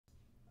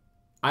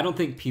I don't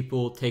think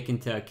people take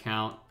into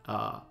account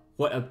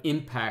what an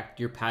impact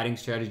your padding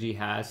strategy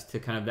has to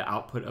kind of the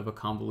output of a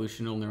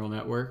convolutional neural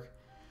network,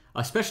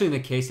 especially in the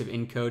case of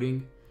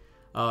encoding.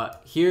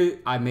 Here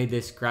I made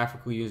this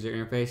graphical user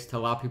interface to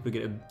allow people to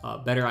get a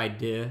better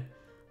idea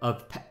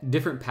of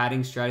different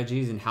padding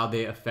strategies and how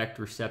they affect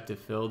receptive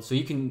fields. So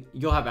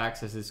you'll have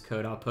access to this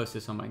code. I'll post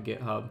this on my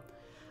GitHub.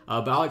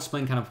 But I'll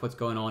explain kind of what's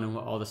going on and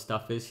what all the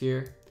stuff is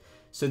here.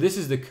 So this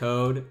is the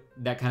code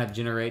that kind of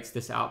generates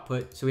this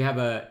output. So we have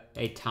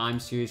a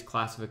time series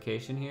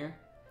classification here.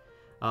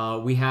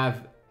 We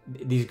have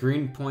these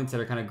green points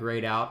that are kind of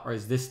grayed out, or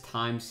is this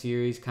time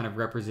series kind of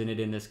represented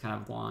in this kind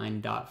of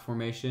line dot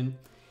formation.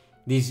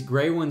 These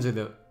gray ones are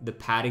the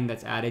padding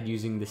that's added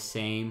using the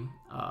same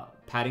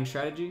padding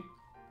strategy.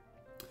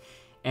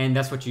 And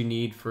that's what you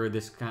need for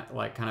this kind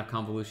of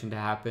convolution to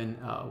happen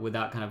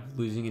without kind of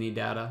losing any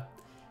data.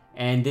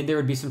 And then there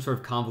would be some sort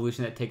of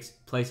convolution that takes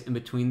place in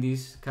between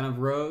these kind of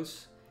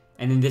rows.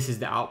 And then this is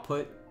the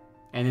output.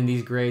 And then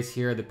these grays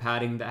here are the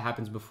padding that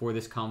happens before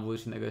this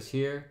convolution that goes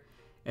here.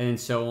 And then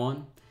so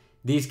on.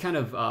 These kind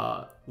of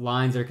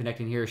lines that are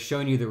connecting here are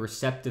showing you the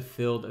receptive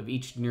field of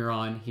each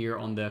neuron here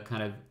on the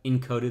kind of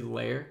encoded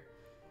layer.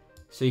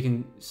 So you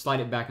can slide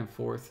it back and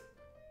forth.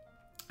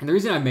 And the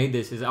reason I made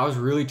this is I was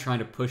really trying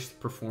to push the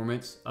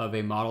performance of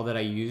a model that I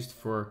used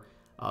for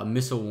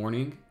missile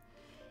warning.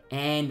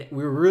 And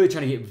we were really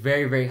trying to get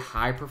very, very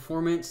high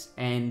performance.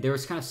 And there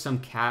was kind of some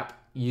cap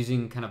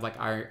using kind of like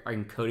our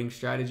encoding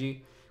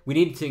strategy. We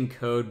needed to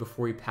encode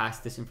before we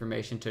passed this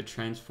information to a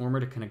transformer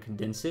to kind of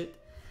condense it.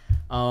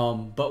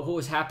 But what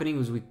was happening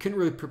was we couldn't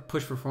really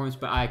push performance,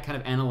 but I kind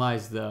of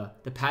analyzed the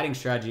padding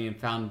strategy and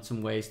found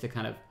some ways to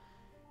kind of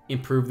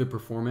improve the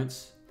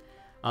performance.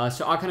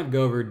 So I'll kind of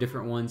go over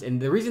different ones.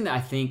 And the reason that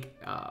I think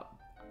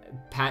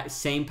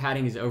same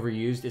padding is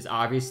overused is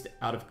obvious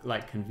out of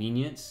like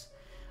convenience.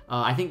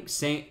 I think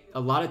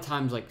a lot of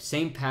times like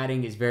same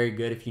padding is very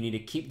good if you need to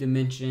keep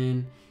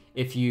dimension,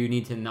 if you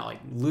need to not like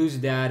lose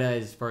data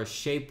as far as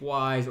shape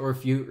wise, or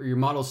if your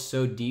model's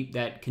so deep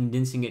that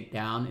condensing it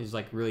down is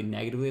like really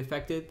negatively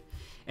affected.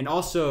 And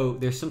also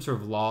there's some sort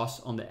of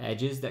loss on the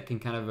edges that can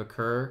kind of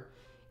occur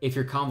if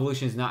your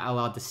convolution is not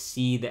allowed to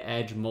see the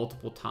edge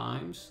multiple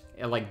times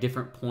at like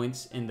different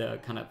points in the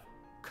kind of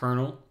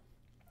kernel.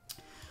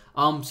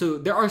 So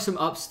there are some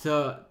ups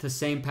to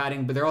same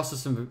padding, but there are also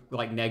some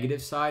like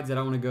negative sides that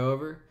I want to go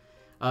over.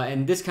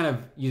 And this kind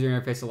of user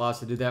interface allows us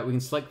to do that. We can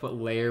select what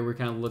layer we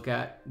kind of look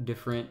at,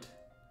 different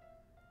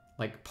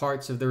like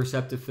parts of the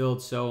receptive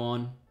field, so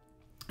on.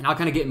 And I'll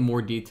kind of get in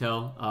more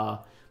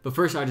detail. But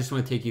first, I just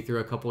want to take you through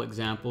a couple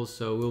examples.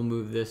 So we'll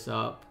move this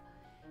up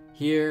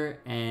here,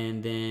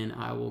 and then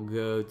I will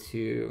go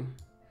to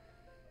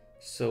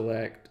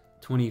select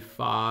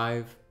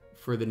 25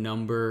 for the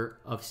number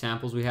of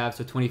samples we have.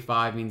 So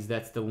 25 means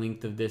that's the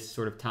length of this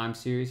sort of time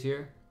series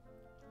here.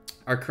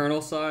 Our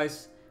kernel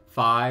size,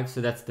 5,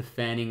 so that's the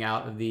fanning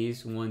out of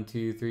these, 1,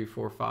 2, 3,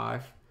 4,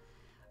 5.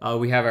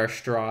 We have our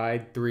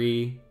stride,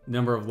 3.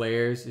 Number of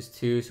layers is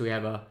 2, so we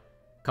have a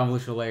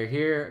convolutional layer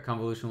here, a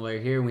convolutional layer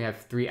here, and we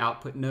have 3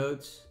 output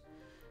nodes.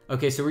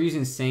 Okay, so we're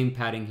using same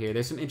padding here.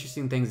 There's some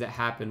interesting things that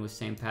happen with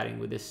same padding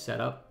with this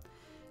setup.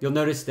 You'll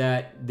notice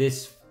that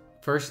this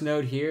first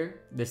node here,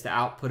 that's the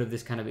output of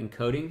this kind of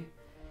encoding,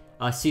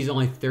 sees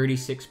only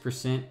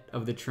 36%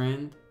 of the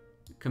trend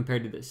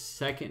compared to the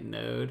second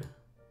node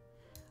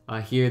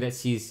here that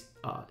sees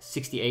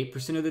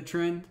 68% of the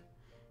trend.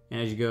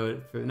 And as you go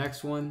for the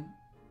next one,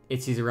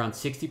 it sees around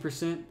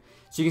 60%.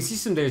 So you can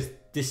see there's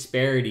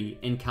disparity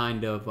in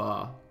kind of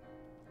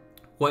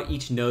what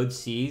each node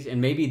sees, and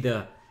maybe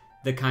the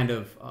kind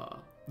of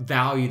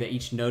value that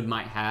each node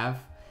might have.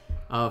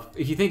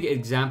 If you think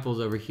examples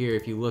over here,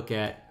 if you look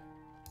at,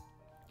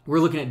 we're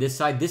looking at this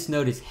side, this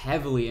node is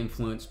heavily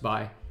influenced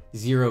by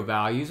 0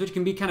 values, which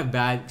can be kind of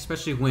bad,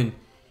 especially when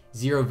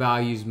 0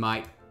 values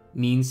might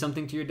mean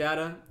something to your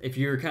data. If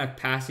you're kind of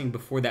passing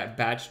before that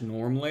batch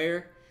norm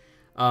layer,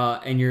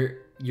 and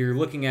you're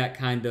looking at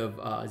kind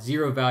of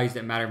 0 values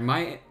that matter.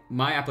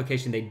 My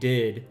application they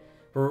did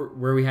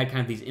where we had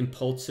kind of these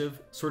impulsive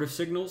sort of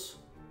signals,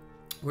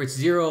 where it's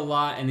 0 a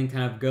lot and then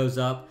kind of goes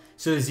up.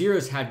 So the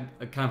zeros had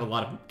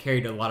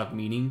carried a lot of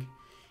meaning,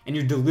 and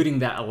you're diluting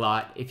that a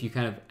lot. If you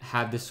kind of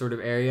have this sort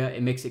of area,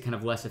 it makes it kind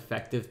of less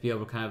effective to be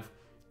able to kind of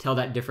tell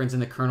that difference,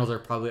 and the kernels are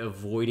probably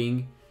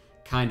avoiding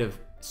kind of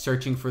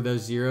searching for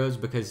those zeros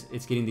because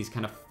it's getting these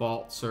kind of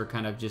faults or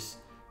kind of just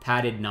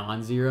padded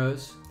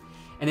non-zeros.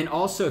 And then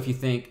also, if you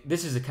think,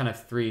 this is a kind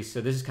of 3,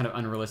 so this is kind of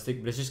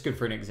unrealistic, but it's just good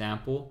for an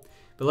example.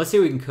 But let's say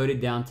we can code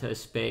it down to a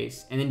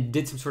space and then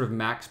did some sort of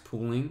max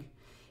pooling.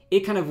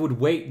 It kind of would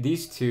weight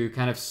these two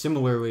kind of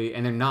similarly,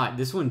 and they're not.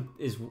 This one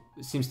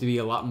seems to be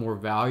a lot more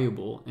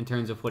valuable in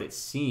terms of what it's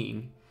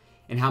seeing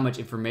and how much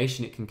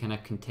information it can kind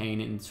of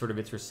contain in sort of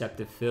its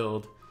receptive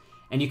field.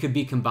 And you could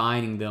be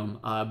combining them.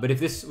 But if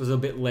this was a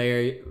bit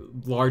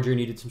larger,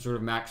 needed some sort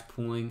of max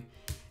pooling,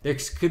 there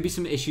could be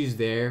some issues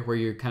there where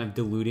you're kind of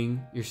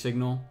diluting your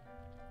signal.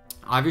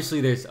 Obviously,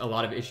 there's a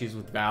lot of issues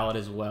with valid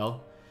as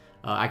well.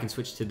 I can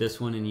switch to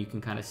this one and you can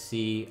kind of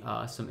see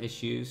some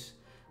issues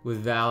with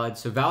valid.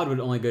 So valid would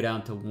only go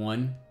down to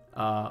 1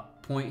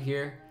 point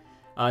here.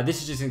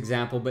 This is just an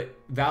example, but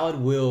valid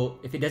will,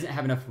 if it doesn't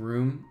have enough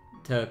room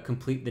to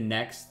complete the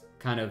next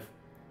kind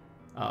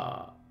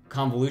of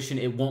convolution,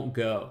 it won't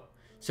go.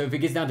 So if it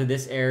gets down to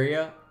this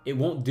area, it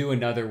won't do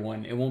another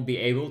one. It won't be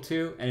able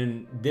to,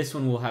 and this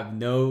one will have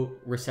no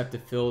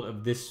receptive field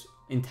of this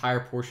entire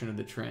portion of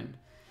the trend.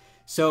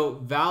 So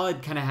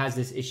valid kind of has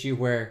this issue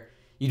where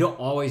you don't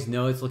always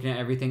know it's looking at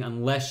everything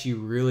unless you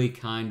really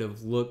kind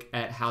of look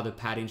at how the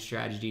padding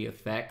strategy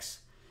affects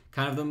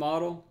kind of the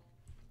model.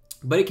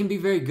 But it can be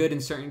very good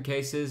in certain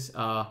cases.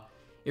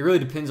 It really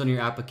depends on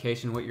your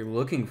application, what you're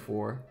looking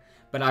for.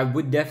 But I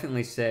would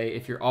definitely say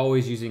if you're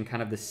always using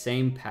kind of the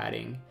same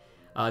padding,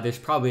 there's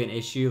probably an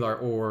issue,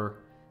 or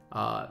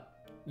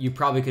you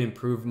probably could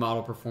improve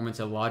model performance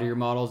of a lot of your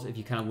models if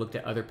you kind of looked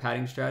at other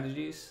padding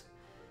strategies.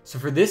 So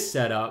for this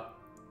setup,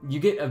 you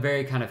get a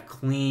very kind of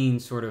clean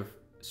sort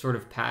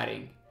of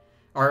padding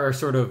or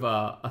sort of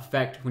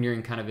effect when you're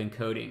in kind of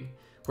encoding,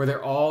 where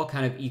they're all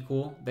kind of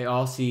equal. They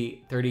all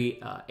see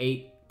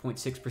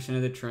 38.6%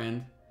 of the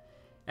trend,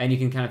 and you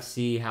can kind of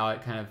see how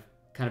it kind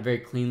of very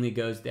cleanly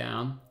goes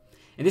down.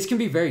 And this can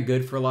be very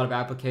good for a lot of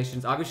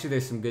applications. Obviously,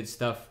 there's some good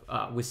stuff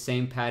with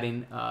same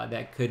padding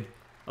that could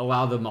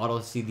allow the model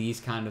to see these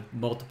kind of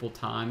multiple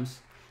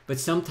times. But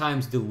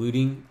sometimes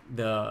diluting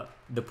the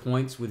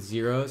points with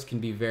zeros can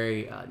be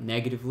very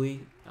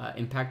negatively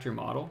impact your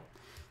model.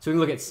 So we can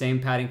look at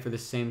same padding for the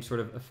same sort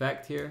of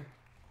effect here.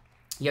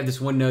 You have this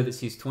one node that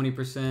sees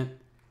 20%,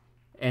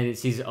 and it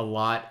sees a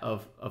lot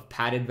of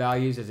padded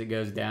values as it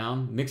goes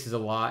down, mixes a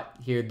lot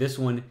here. This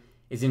one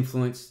is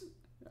influenced,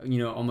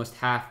 almost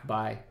half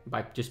by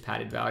just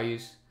padded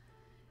values.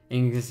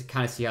 And you can just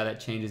kind of see how that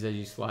changes as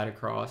you slide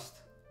across.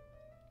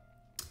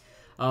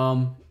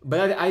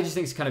 But I just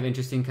think it's kind of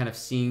interesting kind of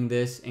seeing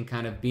this and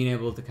kind of being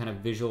able to kind of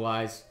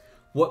visualize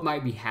what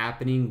might be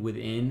happening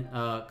within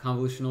a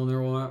convolutional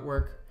neural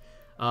network.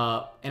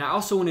 And I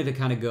also wanted to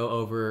kind of go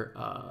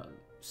over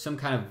some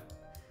kind of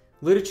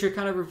literature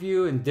kind of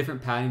review and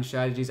different padding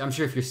strategies. I'm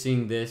sure if you're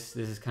seeing this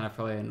is kind of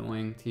probably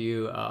annoying to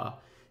you.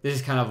 This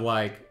is kind of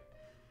like,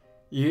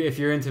 if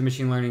you're into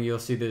machine learning, you'll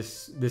see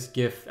this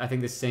GIF, I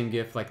think this same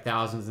GIF like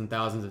thousands and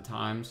thousands of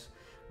times.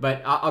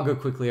 But I'll go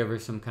quickly over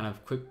some kind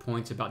of quick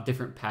points about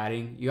different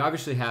padding. You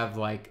obviously have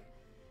like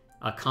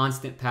a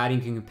constant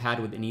padding. You can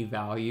pad with any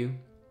value.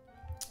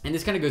 And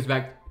this kind of goes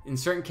back, in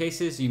certain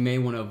cases, you may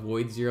want to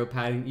avoid zero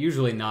padding.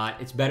 Usually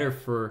not. It's better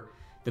for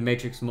the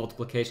matrix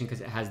multiplication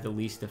because it has the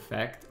least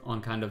effect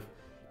on kind of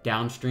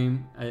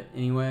downstream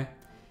anyway.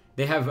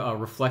 They have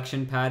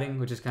reflection padding,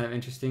 which is kind of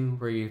interesting,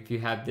 where if you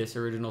have this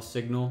original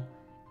signal,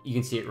 you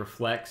can see it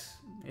reflects.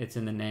 It's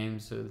in the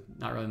name, so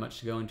not really much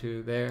to go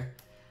into there.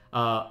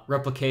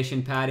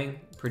 Replication padding,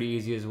 pretty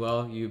easy as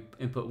well. You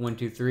input 1,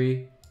 2,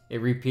 3. It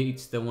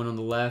repeats the one on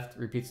the left,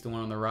 repeats the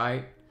one on the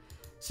right.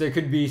 So there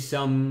could be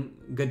some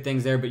good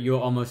things there, but you'll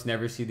almost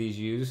never see these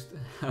used.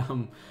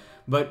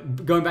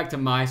 But going back to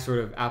my sort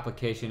of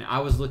application, I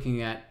was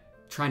looking at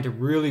trying to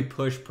really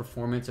push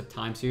performance of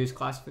time series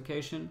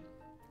classification.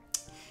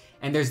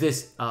 And there's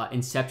this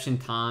inception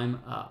time,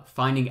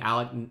 finding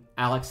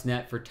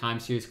AlexNet for time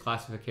series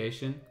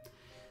classification.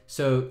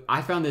 So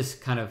I found this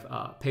kind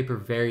of paper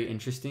very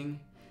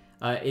interesting.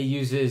 It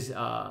uses this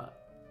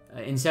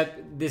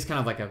kind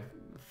of like a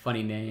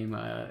funny name.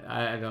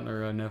 I don't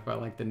really know if I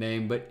like the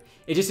name, but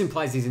it just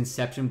implies these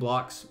inception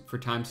blocks for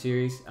time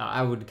series.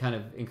 I would kind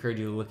of encourage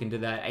you to look into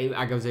that.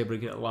 I was able to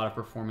get a lot of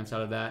performance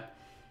out of that.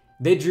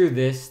 They drew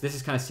this. This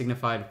is kind of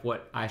signified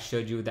what I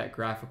showed you with that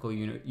graphical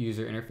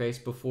user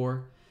interface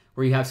before,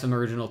 where you have some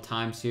original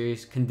time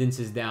series,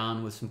 condenses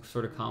down with some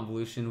sort of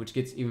convolution, which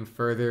gets even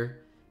further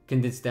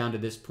condensed down to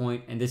this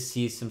point, and this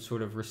sees some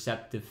sort of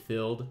receptive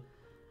field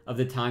of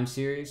the time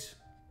series.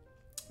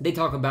 They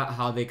talk about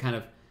how they kind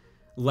of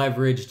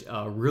leveraged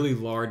really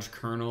large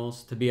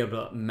kernels to be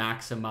able to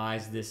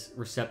maximize this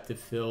receptive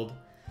field.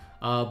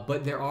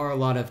 But there are a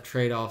lot of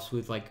trade-offs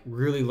with like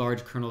really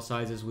large kernel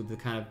sizes with the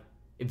kind of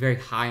a very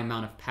high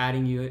amount of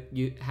padding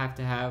you have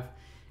to have.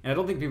 And I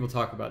don't think people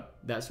talk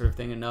about that sort of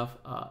thing enough.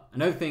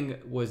 Another thing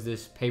was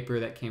this paper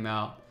that came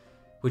out,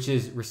 which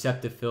is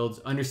receptive fields,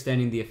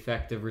 understanding the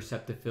effect of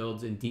receptive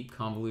fields in deep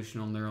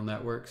convolutional neural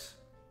networks.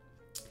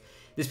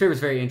 This paper is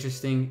very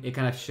interesting. It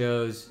kind of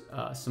shows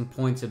some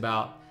points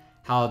about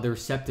how the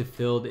receptive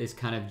field is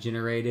kind of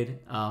generated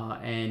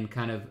and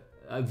kind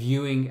of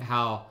viewing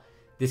how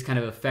this kind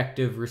of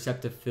effective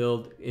receptive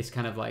field is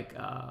kind of like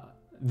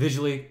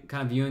visually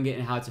kind of viewing it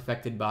and how it's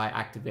affected by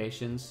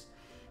activations.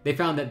 They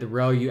found that the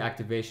ReLU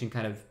activation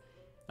kind of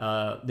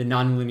the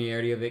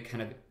nonlinearity of it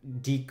kind of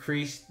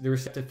decreased the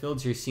receptive field,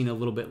 so you're seeing a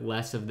little bit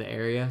less of the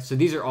area. So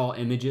these are all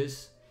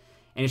images,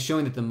 and it's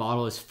showing that the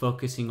model is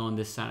focusing on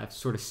this kind of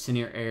sort of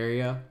center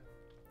area.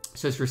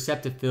 So its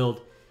receptive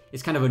field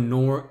is kind of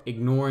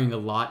ignoring a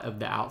lot of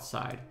the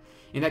outside.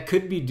 And that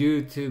could be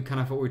due to kind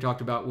of what we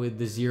talked about with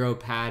the zero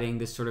padding,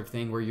 this sort of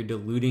thing where you're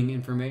diluting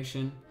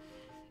information.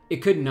 It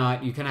could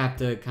not. You kind of have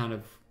to kind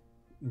of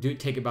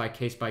take it by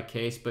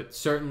case, but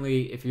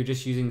certainly if you're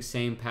just using the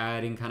same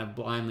padding kind of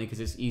blindly because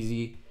it's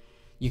easy,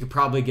 you could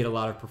probably get a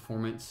lot of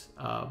performance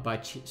by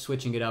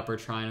switching it up or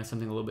trying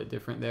something a little bit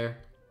different there.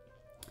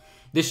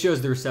 This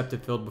shows the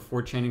receptive field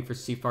before chaining for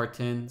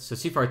CFAR10. So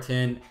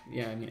CFAR10,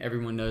 yeah, I mean,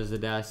 everyone knows the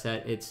data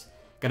set. It's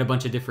got a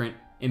bunch of different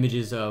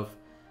images of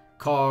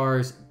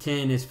cars.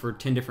 10 is for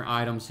 10 different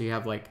items. So you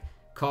have like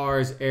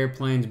cars,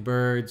 airplanes,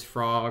 birds,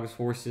 frogs,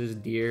 horses,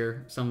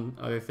 deer, some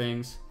other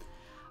things.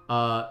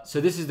 So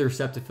this is the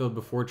receptive field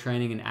before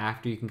training and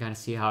after. You can kind of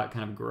see how it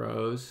kind of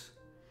grows.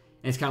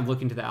 And it's kind of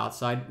looking to the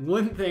outside.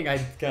 One thing I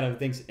kind of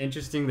think is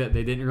interesting that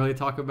they didn't really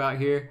talk about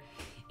here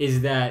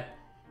is that,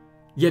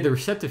 yeah, the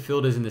receptive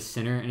field is in the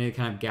center and it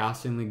kind of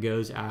Gaussianly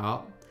goes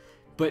out.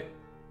 But,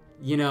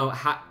 you know,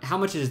 how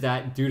much is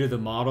that due to the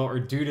model or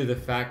due to the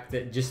fact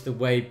that just the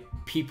way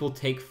people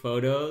take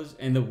photos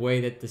and the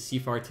way that the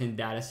CFAR10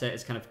 data set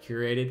is kind of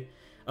curated?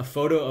 A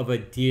photo of a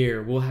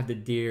deer will have the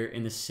deer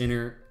in the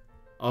center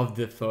of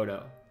the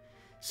photo.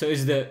 So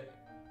is the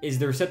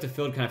receptive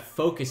field kind of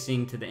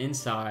focusing to the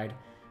inside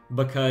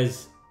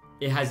because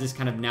it has this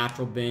kind of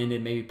natural bend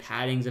and maybe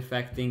padding's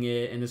affecting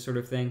it and this sort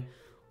of thing?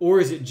 Or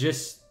is it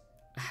just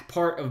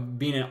part of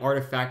being an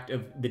artifact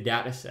of the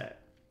data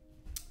set?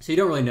 So you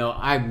don't really know.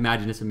 I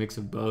imagine it's a mix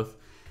of both,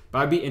 but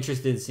I'd be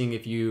interested in seeing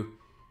if you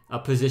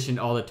positioned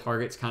all the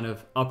targets kind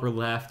of upper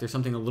left or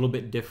something a little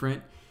bit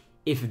different,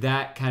 if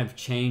that kind of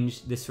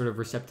changed this sort of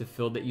receptive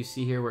field that you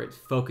see here where it's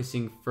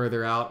focusing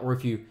further out, or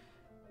if you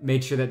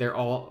made sure that they're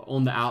all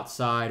on the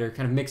outside or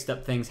kind of mixed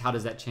up things, how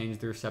does that change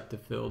the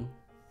receptive field?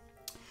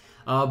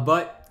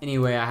 But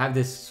anyway, I have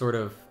this sort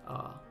of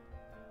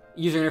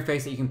user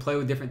interface that you can play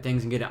with different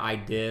things and get an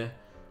idea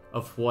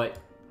of what,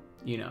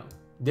 you know,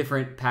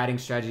 different padding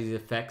strategies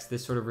affects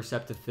this sort of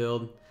receptive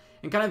field,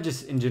 and kind of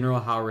just in general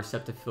how a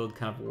receptive field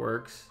kind of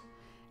works,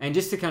 and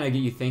just to kind of get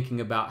you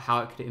thinking about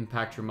how it could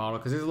impact your model,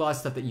 because there's a lot of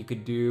stuff that you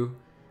could do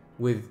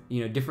with,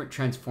 you know, different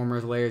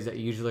transformers layers that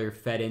usually are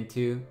fed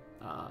into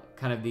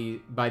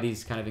by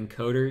these kind of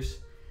encoders.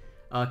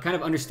 Kind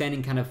of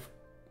understanding kind of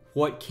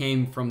what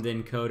came from the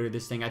encoder,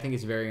 this thing, I think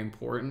is very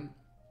important.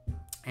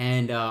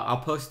 And I'll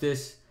post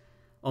this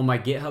on my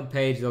GitHub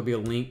page. There'll be a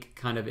link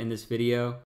kind of in this video